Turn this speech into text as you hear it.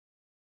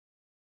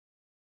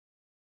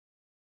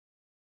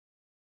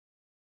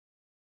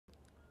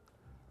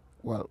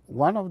Well,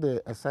 one of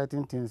the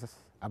exciting things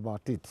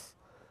about it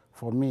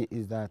for me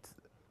is that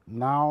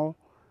now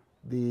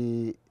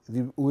we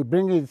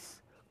bring it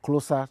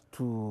closer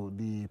to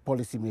the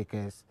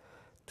policymakers,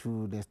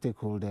 to the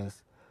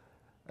stakeholders.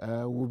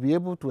 We'll be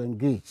able to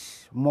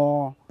engage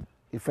more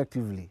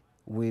effectively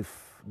with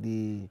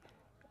the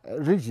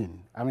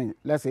region. I mean,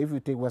 let's say if you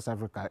take West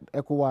Africa,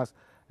 ECOWAS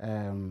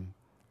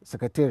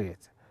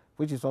Secretariat,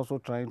 which is also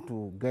trying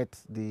to get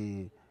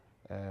the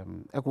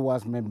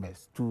ECOWAS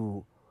members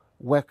to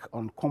work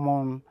on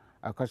common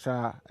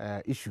agricultural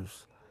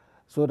issues,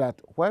 so that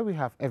where we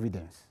have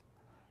evidence,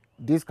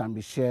 this can be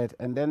shared,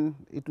 and then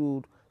it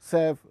will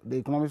serve the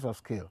economies of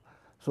scale.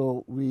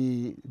 So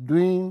we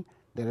doing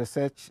the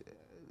research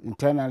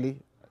internally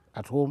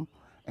at home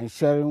and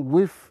sharing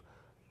with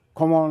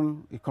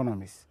common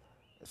economies.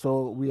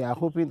 So we are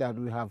hoping that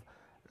we have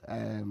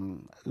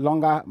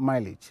longer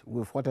mileage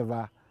with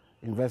whatever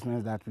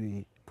investments that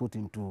we put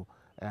into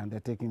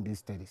undertaking these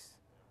studies.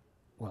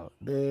 Well,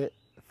 the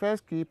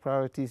first key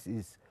priorities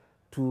is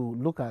to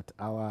look at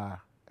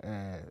our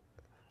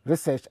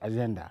research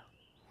agenda.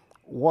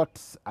 What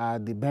are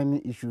the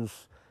burning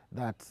issues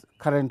that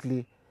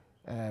currently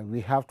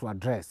we have to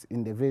address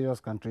in the various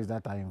countries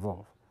that are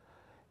involved?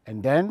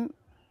 And then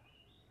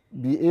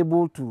be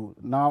able to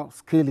now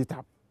scale it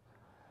up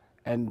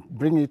and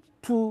bring it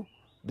to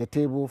the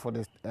table for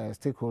the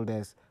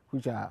stakeholders,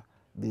 which are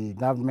the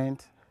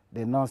government,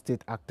 the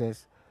non-state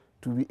actors,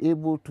 to be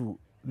able to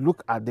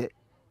look at the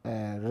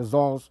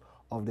results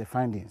of the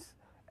findings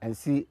and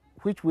see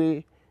which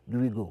way do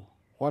we go,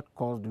 what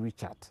course do we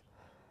chart.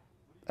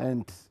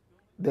 And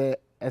the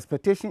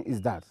expectation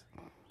is that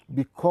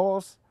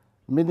because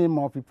many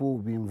more people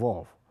will be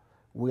involved,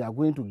 we are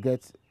going to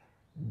get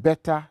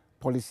better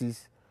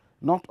policies,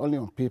 not only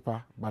on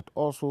paper, but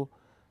also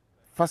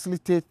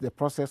facilitate the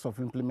process of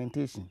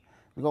implementation.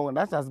 Because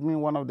that has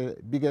been one of the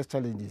biggest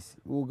challenges.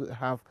 We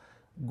have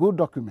good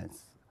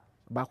documents,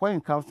 but when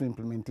it comes to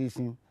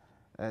implementation,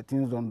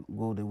 things don't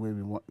go the way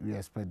we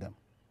expect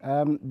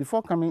them.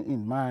 Before coming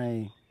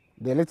in,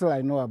 the little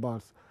I know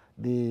about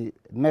the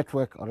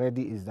network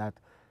already is that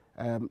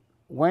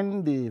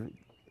when they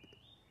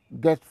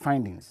get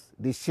findings,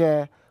 they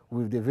share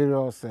with the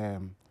various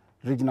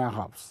regional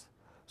hubs.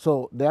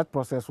 So that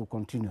process will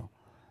continue.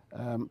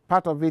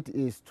 Part of it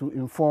is to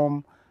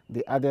inform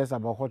the others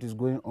about what is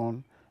going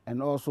on,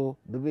 and also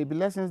there may be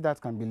lessons that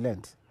can be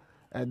learned.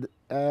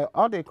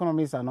 All the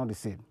economies are not the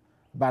same,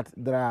 but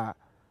there are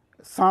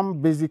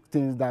some basic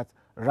things that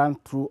run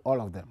through all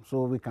of them.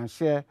 So we can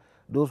share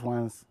those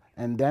ones,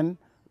 and then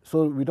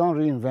so we don't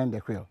reinvent the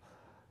wheel.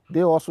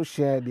 They also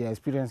share their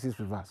experiences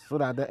with us, so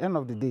that at the end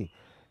of the day,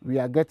 we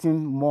are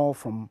getting more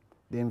from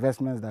the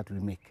investments that we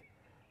make.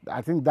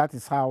 I think that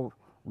is how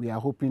we are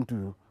hoping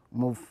to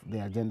move the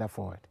agenda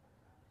forward.